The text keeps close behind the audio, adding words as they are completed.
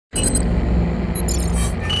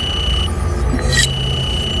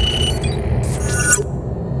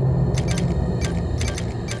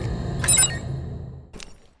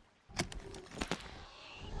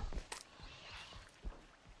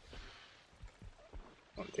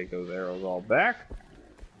I'm gonna take those arrows all back.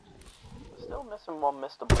 Still missing one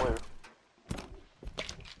Mr. Blue.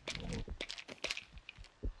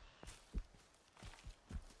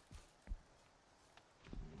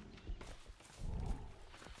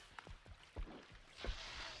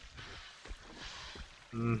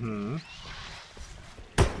 Mm-hmm.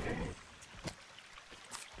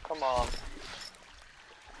 Come on.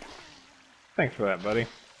 Thanks for that, buddy.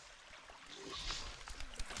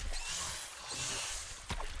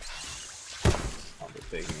 I'll be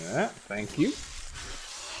taking that. Thank you.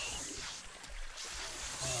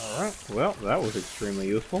 Alright, well, that was extremely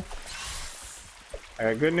useful.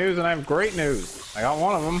 I got good news and I have great news. I got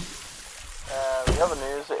one of them. The other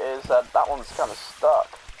news is that that one's kind of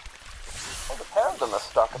stuck. Well, the pair of them are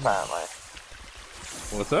stuck, apparently.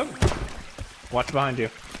 What's up? Watch behind you.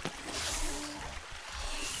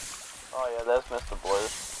 Oh yeah, there's Mr. Blue.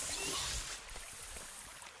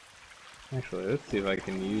 Actually, let's see if I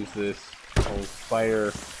can use this whole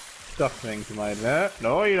spider stuff thing to my advantage.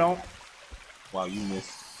 No, you don't. Wow, you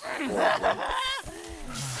missed.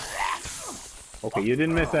 Okay, you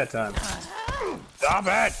didn't miss that time. Stop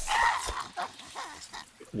it!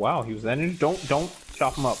 Wow, he was that in. Don't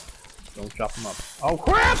chop him up. Don't chop him up. Oh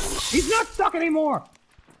crap! He's not stuck anymore!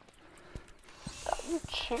 You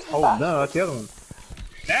cheating Oh bastard. no, that's the other one.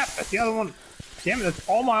 Snap, that's the other one. Damn it, that's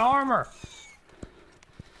all my armor.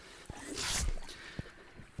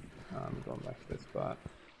 I'm going back to this spot.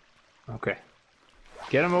 Okay.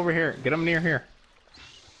 Get him over here. Get him near here.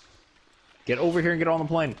 Get over here and get on the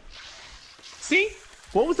plane. See?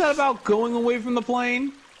 What was that about going away from the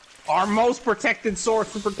plane? Our most protected source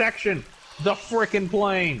for protection. The frickin'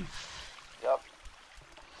 plane. Yep.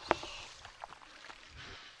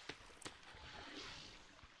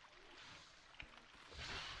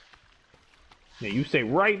 Now you stay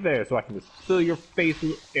right there so I can just fill your face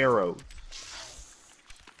with arrows.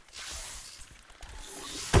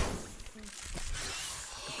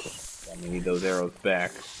 I need those arrows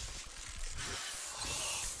back.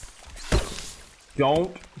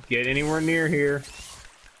 Don't get anywhere near here.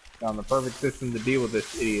 Found the perfect system to deal with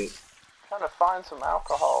this idiot. Trying to find some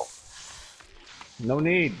alcohol. No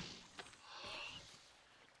need.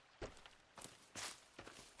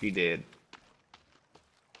 He did.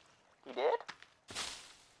 He did?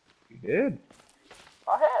 He did.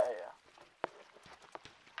 Oh, hey.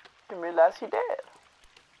 Didn't realize he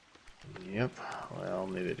did. Yep. Well,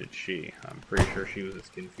 neither did she. I'm pretty sure she was as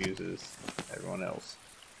confused as everyone else.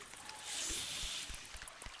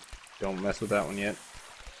 Don't mess with that one yet.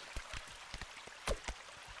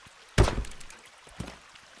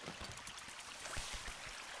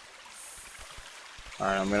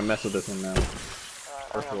 Alright, I'm gonna mess with this one now.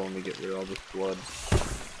 First of all, let me get rid of all this blood.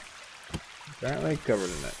 Apparently covered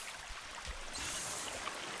in it.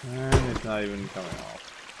 And it's not even coming off.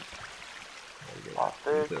 There we go. Oh,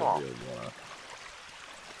 dude, That's come on. a real blood.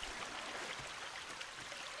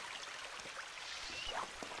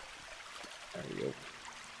 There we go.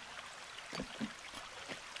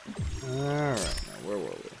 Alright, now where were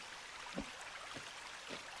we?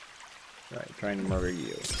 Right, trying to murder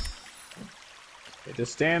you. Okay,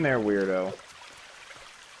 just stand there, weirdo.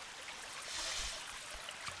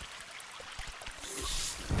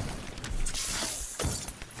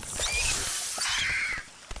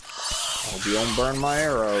 I hope you don't burn my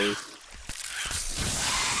arrows.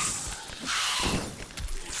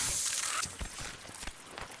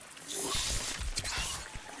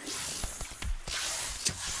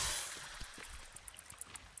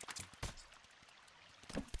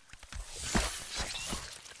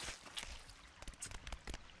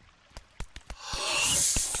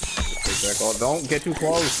 Don't get too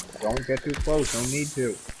close. Don't get too close. No need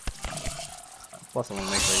to. Plus, I want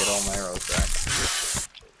to make sure I get all my arrows back.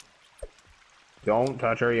 Don't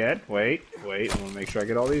touch her yet. Wait. I want to make sure I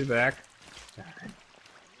get all these back.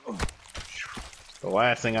 The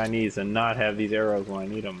last thing I need is to not have these arrows when I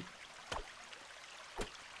need them.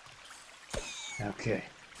 Okay.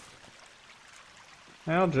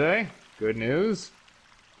 Well, Jay, good news.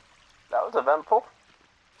 That was eventful.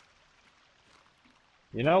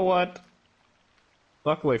 You know what?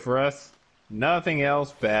 Luckily for us, nothing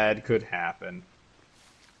else bad could happen.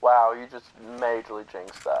 Wow, you just majorly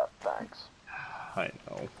jinxed that. Thanks. I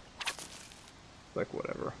know. Like,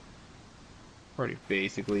 whatever. Already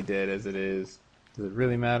basically dead as it is. Does it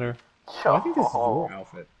really matter? Oh, I think this is your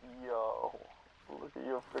outfit. Yo, look at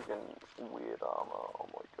your freaking weird armor. Oh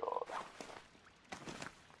my god.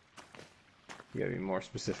 You gotta be more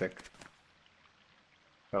specific.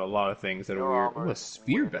 Got a lot of things that Your are weird. armor Ooh, a is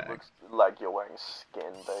spear weird. It bag. looks like you're wearing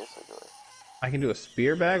skin, basically. I can do a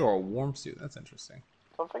spear bag or a warm suit. That's interesting.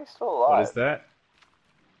 Something's still alive. What is that?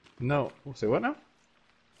 No. Say what now?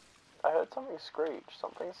 I heard something screech.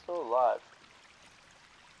 Something's still alive.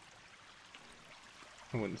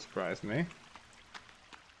 It wouldn't surprise me.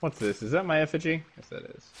 What's this? Is that my effigy? Yes, that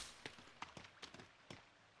is.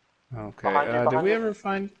 Okay, Behind you, did behind we you. ever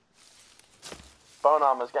find... Bone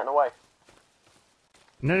armor's getting away.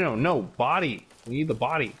 No, body. We need the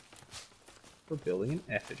body. We're building an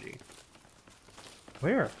effigy.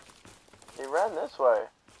 Where? He ran this way.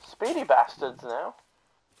 Speedy bastards now.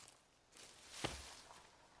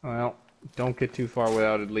 Well, don't get too far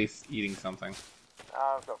without at least eating something.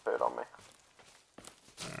 I've got food on me.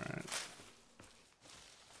 Alright.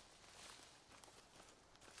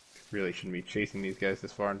 Really shouldn't be chasing these guys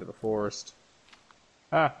this far into the forest.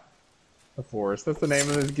 Ah! The forest. That's the name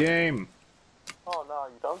of this game! Oh no,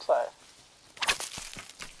 you don't say.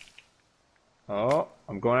 Oh,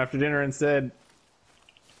 I'm going after dinner instead.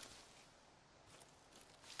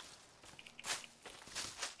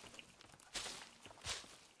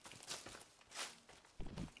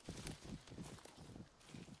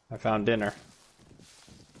 I found dinner.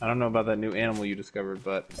 I don't know about that new animal you discovered,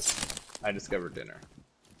 but I discovered dinner.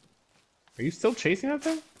 Are you still chasing that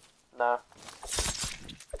thing? No.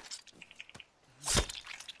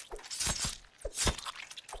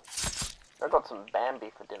 I got some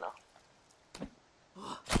Bambi for dinner.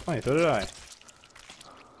 Funny, so did I.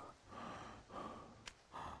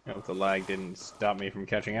 You know, if the lag didn't stop me from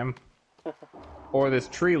catching him. Or this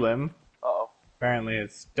tree limb. Uh-oh. Apparently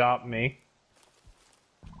it stopped me.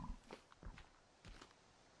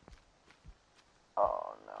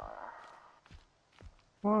 Oh no.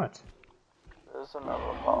 What? There's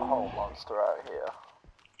another pothole monster out here.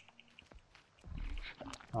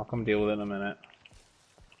 I'll come deal with it in a minute.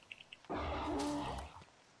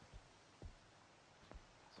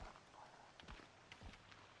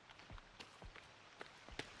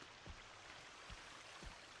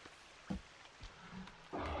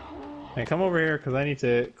 Hey, come over here, because I need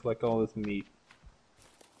to collect all this meat.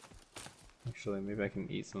 Actually, maybe I can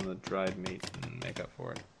eat some of the dried meat and make up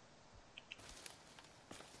for it.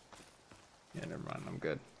 Yeah, never mind, I'm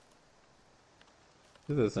good.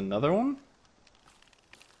 Is this another one?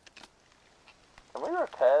 Can we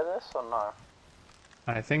repair this or no?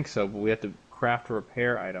 I think so, but we have to craft a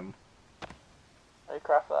repair item. How do you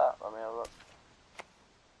craft that? Let me have a look.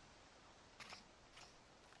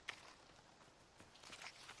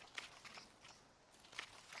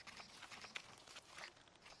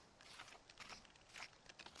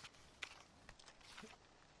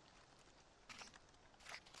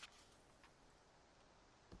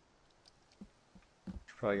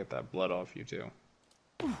 Should probably get that blood off you too.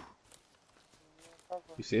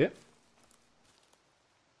 You see it?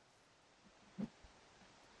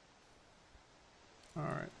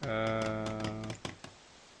 Alright,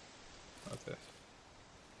 what's this?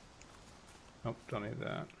 Nope, don't need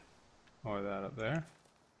that. Or that up there.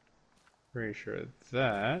 Pretty sure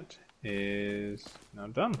that is now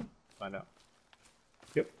done. Find out.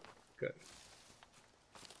 Yep, good.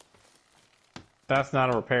 That's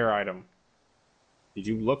not a repair item. Did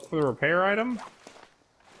you look for the repair item?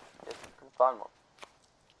 Yes, you can find one.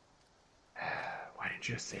 Why didn't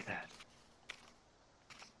you just say that?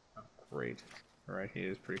 Oh, great. Alright, he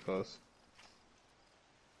is pretty close.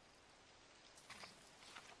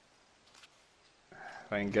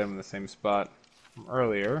 If I can get him in the same spot from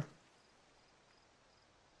earlier.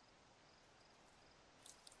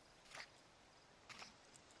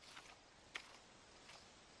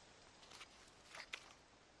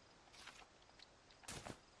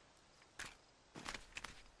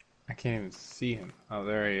 I can't even see him. Oh,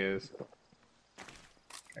 there he is.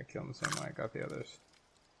 I killed him the same way I got the others.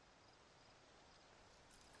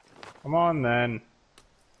 Come on, then.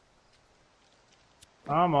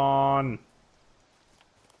 Come on.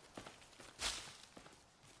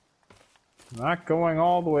 I'm not going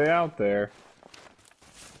all the way out there.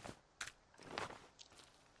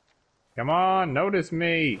 Come on, notice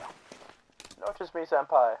me. Notice me,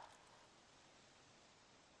 senpai.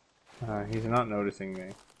 He's not noticing me.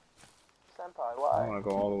 Senpai, I why? want to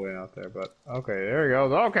go all the way out there, but okay, there he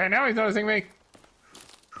goes. Okay, now he's noticing me.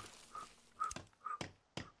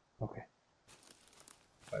 Okay.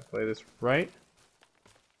 If I play this right,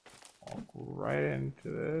 I'll go right into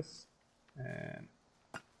this, and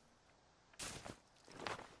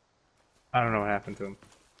I don't know what happened to him.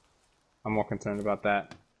 I'm more concerned about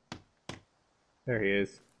that. There he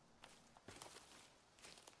is.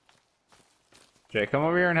 Jay, come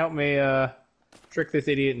over here and help me trick this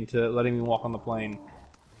idiot into letting me walk on the plane,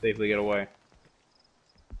 safely get away.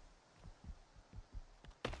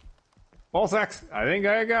 Ball sacks! I think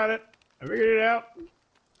I got it. I figured it out.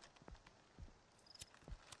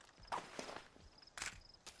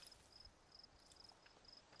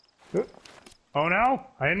 Oh no!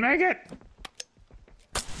 I didn't make it!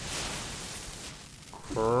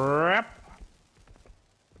 Crap!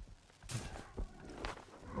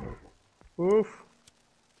 Oof.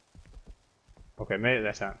 Okay, made it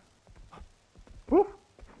that time. Woo!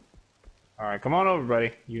 Alright, come on over,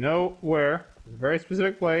 buddy. You know where. It's a very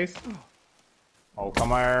specific place. Oh, come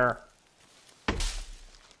here.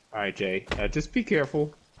 Alright, Jay. Just be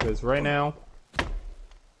careful, because right now...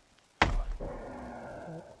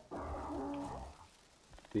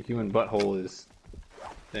 the human butthole is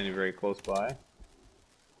standing very close by.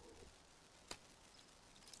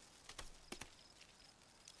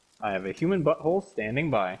 I have a human butthole standing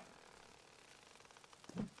by.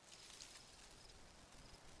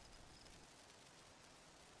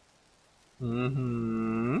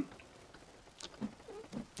 Mm-hmm.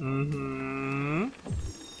 Mm-hmm. Oh,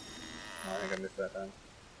 I think I missed that time.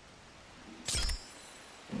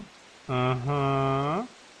 Uh-huh.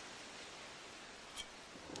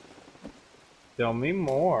 Tell me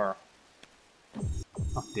more.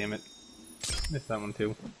 Oh, damn it. Missed that one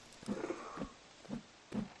too.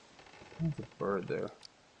 There's a bird there.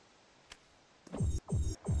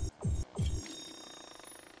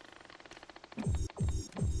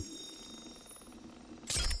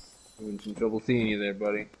 Having some trouble seeing you there,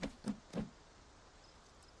 buddy.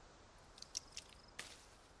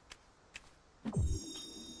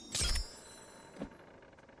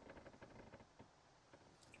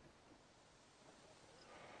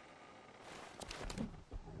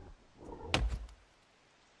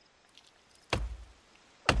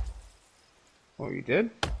 Oh, you did?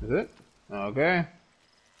 Is it? Okay.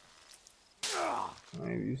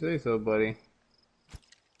 Maybe you say so, buddy.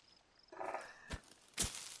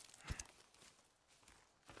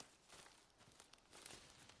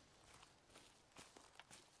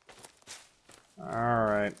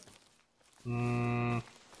 Alright. Maybe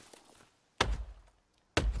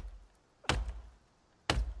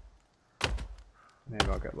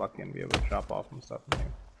I'll get lucky and be able to chop off some stuff in here.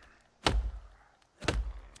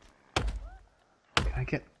 Can I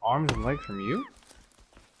get arms and legs from you?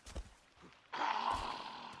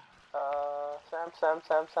 Sam.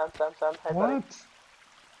 Hey, What? buddy.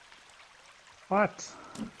 What?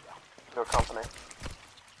 Your company.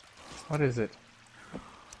 What is it?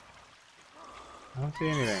 I don't see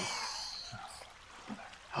anything.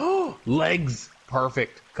 Oh, legs!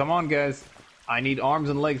 Perfect. Come on, guys. I need arms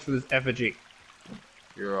and legs for this effigy.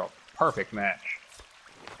 You're a perfect match.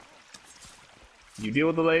 You deal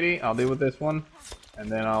with the lady, I'll deal with this one,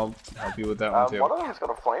 and then I'll help you with that one too. One of them's got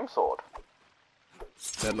a flame sword.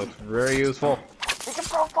 That looks very useful. He can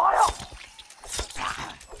throw fire!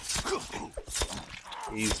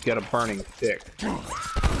 He's got a burning stick.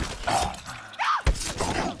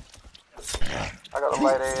 I got the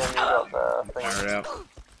lady and you got the thing. Fire it out.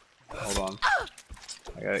 Hold on.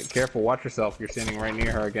 I got it. Careful, watch yourself. You're standing right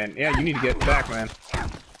near her again. Yeah, you need to get back, man.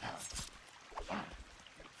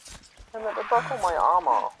 And they broke all my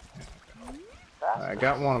armor. I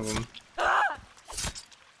got one of them.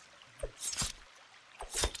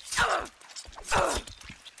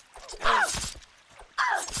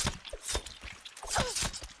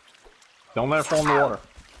 Don't let her fall in the water.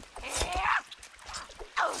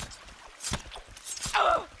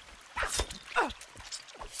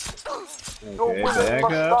 Okay,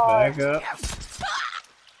 back up.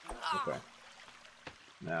 Okay.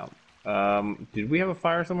 Now, did we have a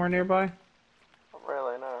fire somewhere nearby? Not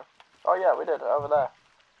really, no. Oh yeah, we did, over there.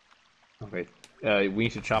 Okay, we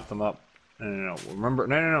need to chop them up. No. Remember,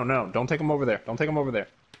 no. Don't take them over there. Don't take them over there.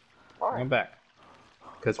 Why? Bring them back.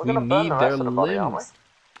 Because We're we gonna burn need the their rest of the body, aren't we? limbs.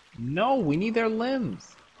 No, we need their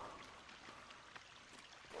limbs.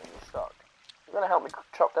 You're stuck. You're gonna help me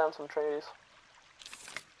chop down some trees.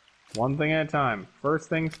 One thing at a time. First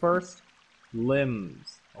things first.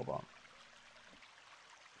 Limbs. Hold on.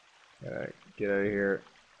 Get out of here.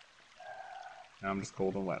 Now I'm just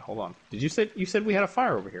cold and wet. Hold on. Did you said we had a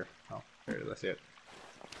fire over here? Oh, there it is. I see it.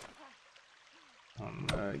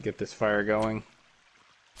 Get this fire going.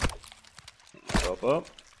 Up.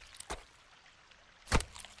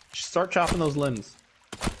 Start chopping those limbs.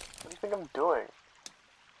 What do you think I'm doing?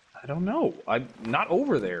 I don't know. I'm not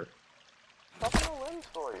over there. Chopping the limbs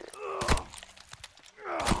for you.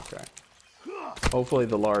 Okay. Hopefully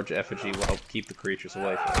the large effigy will help keep the creatures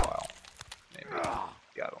away for a while. Maybe.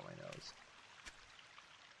 God only knows.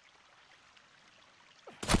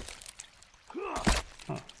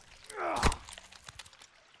 Huh.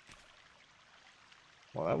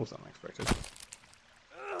 Well, that was unexpected.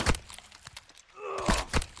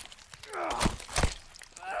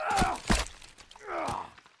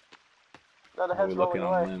 No, the How are head's we looking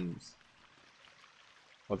rolling on away. limbs?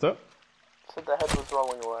 What's up? Said the head was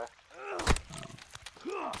rolling away.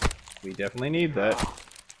 We definitely need that.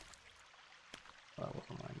 That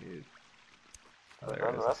wasn't what I needed. Oh, there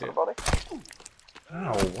And it the is. rest I of see the it. body?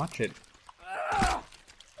 Oh, watch it. I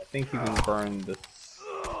think you can burn the.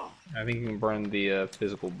 I think you can burn the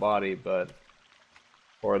physical body, but,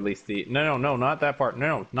 or at least the. No, not that part.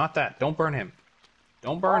 No, not that. Don't burn him.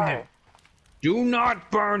 Don't burn him. Why? Do not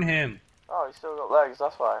burn him. Oh, he's still got legs,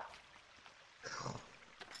 that's why.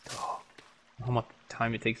 How much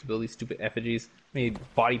time it takes to build these stupid effigies? How many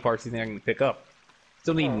body parts do you think I can pick up?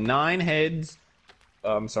 Still need 9 heads.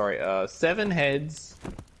 I'm sorry, 7 heads,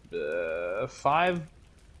 5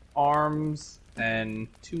 arms, and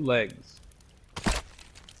 2 legs.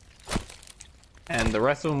 And the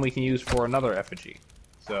rest of them we can use for another effigy.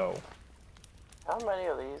 So, How many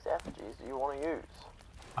of these effigies do you want to use?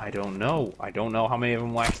 I don't know. I don't know how many of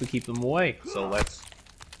them will actually keep them away. So let's...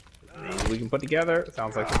 Maybe we can put together.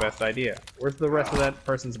 Sounds like the best idea. Where's the rest of that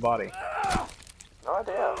person's body? No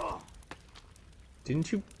idea. Didn't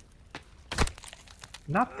you...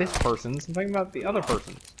 Not this person's. I'm talking about the other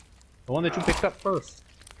person's. The one that you picked up first.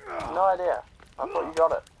 No idea. I thought you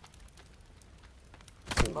got it.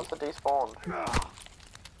 Must have despawned. Yeah,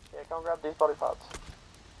 go and grab these body parts.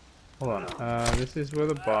 Hold on. This is where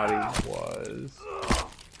the body was.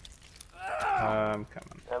 Come on.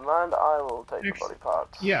 Never mind, I will take the body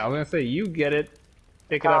parts. Yeah, I was gonna say, you get it,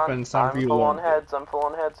 pick it up, and it's time for you to I'm full on walk. heads, I'm full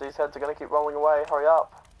on heads. These heads are gonna keep rolling away. Hurry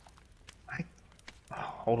up. Oh,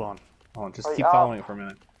 hold on. Just Hurry keep up. following it for a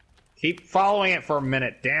minute. Keep following it for a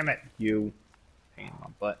minute, damn it, you. Pain in my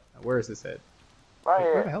butt. Where is this head? Right Wait,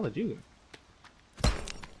 where the here. hell did you go?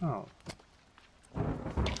 Oh.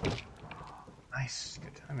 Nice.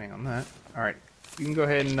 Good timing on that. Alright. You can go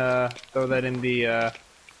ahead and throw that in the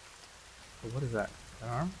what is that? An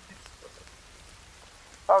arm?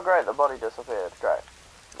 Oh great, the body disappeared. Great.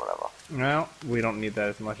 Whatever. No, we don't need that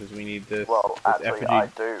as much as we need this. Well, this actually effigy. I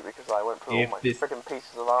do, because I went through all If my this freaking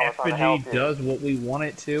pieces of armor trying to help effigy you. does what we want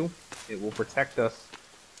it to, it will protect us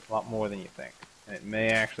a lot more than you think. And it may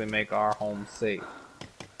actually make our home safe. I'm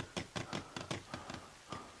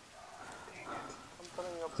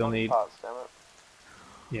putting up Still body need- parts, damn it.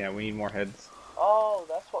 Yeah, we need more heads. Oh,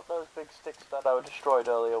 that's what those big sticks that I destroyed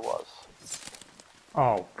earlier was.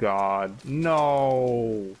 Oh god,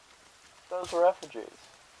 no! Those were effigies.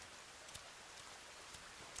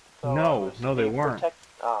 So No, I was no, they being weren't.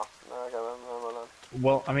 Oh, no, okay, then.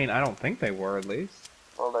 Well, I mean, I don't think they were, at least.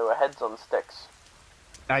 Well, they were heads on sticks.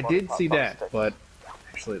 I Body did parts see on that, sticks. but...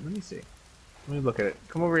 Actually, let me see. Let me look at it.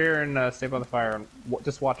 Come over here and stay by the fire and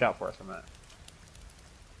just watch out for us a minute.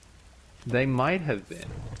 They might have been,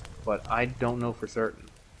 but I don't know for certain.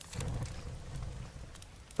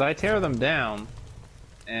 So I tear them down,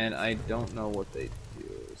 and I don't know what they do.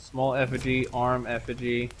 Small effigy, arm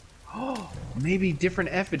effigy. Oh, maybe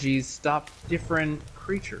different effigies stop different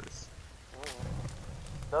creatures.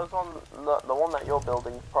 Those one, the one that you're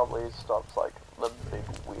building probably stops like the big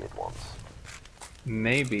weird ones.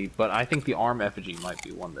 Maybe, but I think the arm effigy might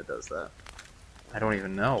be one that does that. I don't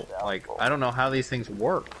even know. Like, I don't know how these things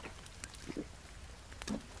work.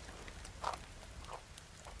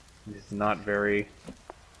 It's not very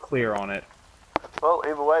clear on it. Well,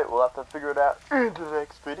 either way, we'll have to figure it out in the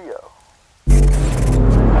next video.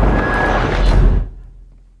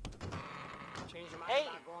 Hey,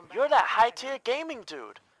 you're that high-tier gaming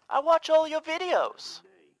dude. I watch all your videos.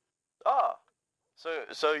 Ah,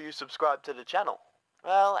 so you subscribe to the channel?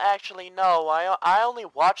 Well, actually, no. I only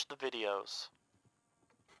watch the videos.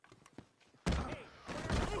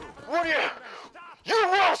 What do you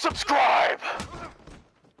will subscribe!